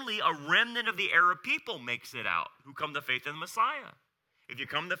 So only a remnant of the Arab people makes it out who come to faith in the Messiah. If you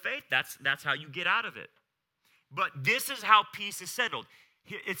come to faith, that's how you get out of it. But this is how peace is settled.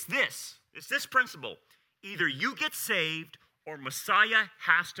 It's this principle. Either you get saved or Messiah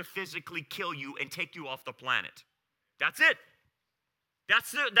has to physically kill you and take you off the planet. That's it.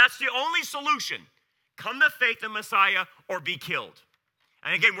 That's the only solution. Come to faith in Messiah or be killed.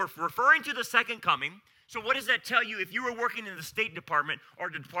 And again, we're referring to the second coming. So what does that tell you if you were working in the State Department or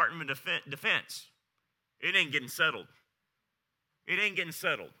the Department of Defense? It ain't getting settled. It ain't getting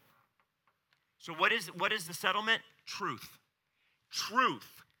settled. So what is the settlement? Truth.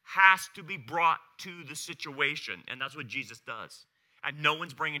 Truth has to be brought to the situation, and that's what Jesus does. And no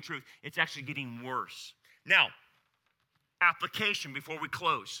one's bringing truth. It's actually getting worse. Now, application before we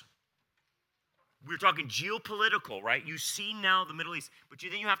close. We're talking geopolitical, right? You see now the Middle East, but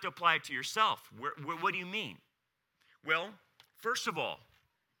then you have to apply it to yourself. What do you mean? Well, first of all,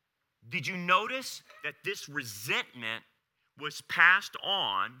 did you notice that this resentment was passed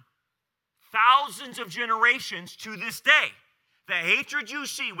on thousands of generations to this day? The hatred you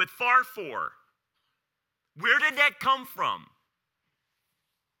see with Farfor, where did that come from?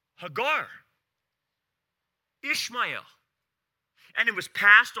 Hagar, Ishmael. And it was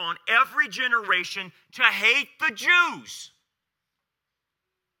passed on every generation to hate the Jews.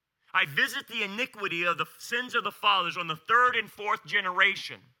 I visit the iniquity of the sins of the fathers on the 3rd and 4th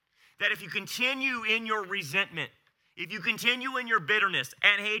generation. That if you continue in your resentment, if you continue in your bitterness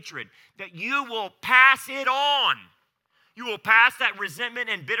and hatred, that you will pass it on. You will pass that resentment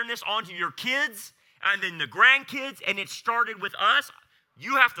and bitterness on to your kids and then the grandkids, and it started with us.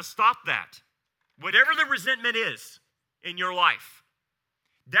 You have to stop that. Whatever the resentment is in your life,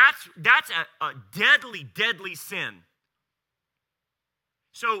 that's a deadly, deadly sin.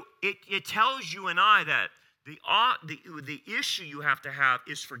 So it tells you and I that the issue you have to have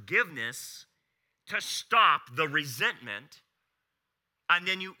is forgiveness to stop the resentment, and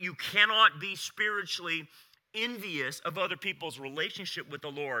then you cannot be spiritually envious of other people's relationship with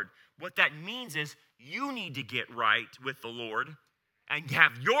the Lord. What that means is you need to get right with the Lord and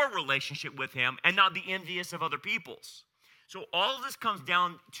have your relationship with him and not be envious of other people's. So all of this comes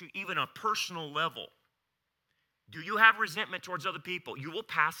down to even a personal level. Do you have resentment towards other people? You will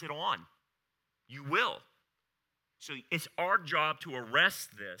pass it on. You will. So it's our job to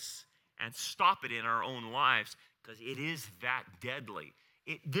arrest this and stop it in our own lives because it is that deadly.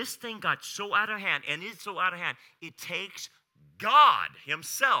 This thing got so out of hand, and it's so out of hand, it takes God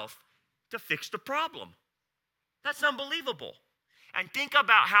himself to fix the problem. That's unbelievable. And think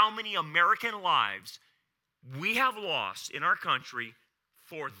about how many American lives we have lost in our country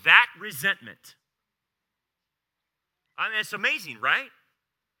for that resentment. I mean, it's amazing, right?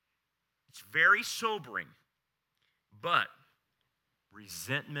 It's very sobering. But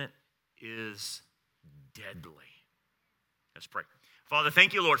resentment is deadly. Let's pray. Father,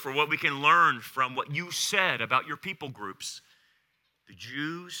 thank you, Lord, for what we can learn from what you said about your people groups, the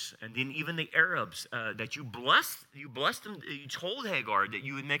Jews, and then even the Arabs, that you blessed them. You told Hagar that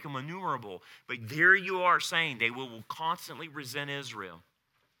you would make them innumerable. But there you are saying they will constantly resent Israel.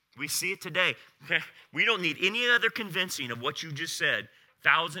 We see it today. We don't need any other convincing of what you just said.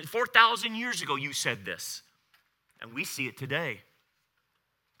 4,000 years ago you said this. And we see it today.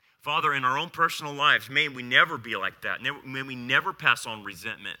 Father, in our own personal lives, may we never be like that. May we never pass on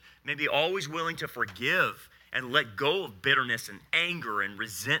resentment. May we be always willing to forgive and let go of bitterness and anger and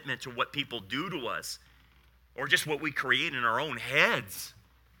resentment to what people do to us or just what we create in our own heads.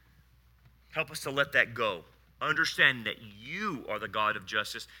 Help us to let that go. Understand that you are the God of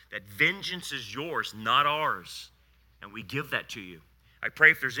justice, that vengeance is yours, not ours. And we give that to you. I pray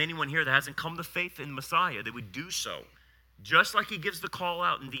if there's anyone here that hasn't come to faith in Messiah, they would do so. Just like he gives the call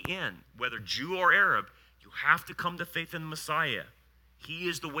out in the end, whether Jew or Arab, you have to come to faith in the Messiah. He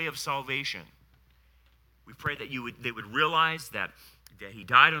is the way of salvation. We pray that they would realize that he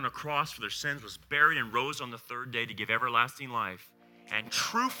died on a cross for their sins, was buried, and rose on the 3rd day to give everlasting life and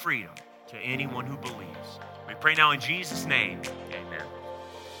true freedom to anyone who believes. We pray now in Jesus' name, amen.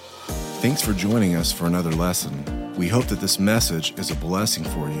 Thanks for joining us for another lesson. We hope that this message is a blessing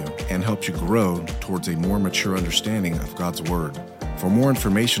for you and helps you grow towards a more mature understanding of God's Word. For more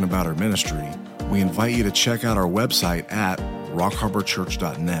information about our ministry, we invite you to check out our website at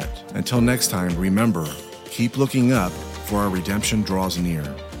rockharborchurch.net. Until next time, remember, keep looking up, for our redemption draws near.